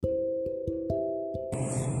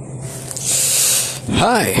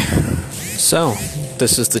Hi. So,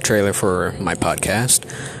 this is the trailer for my podcast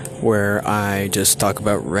where I just talk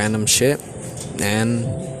about random shit and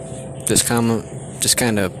just kind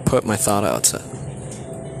of put my thoughts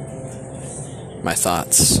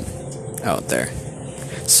out there.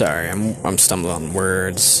 Sorry, I'm stumbling on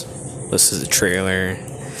words. This is a trailer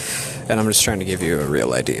and I'm just trying to give you a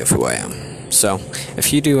real idea of who I am. So,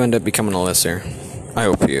 if you do end up becoming a listener, I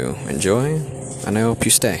hope you enjoy and I hope you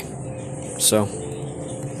stay. So,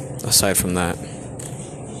 aside from that,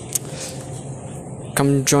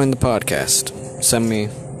 come join the podcast. Send me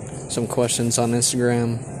some questions on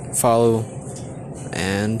Instagram, follow,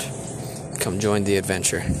 and come join the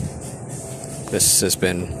adventure. This has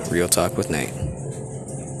been Real Talk with Nate.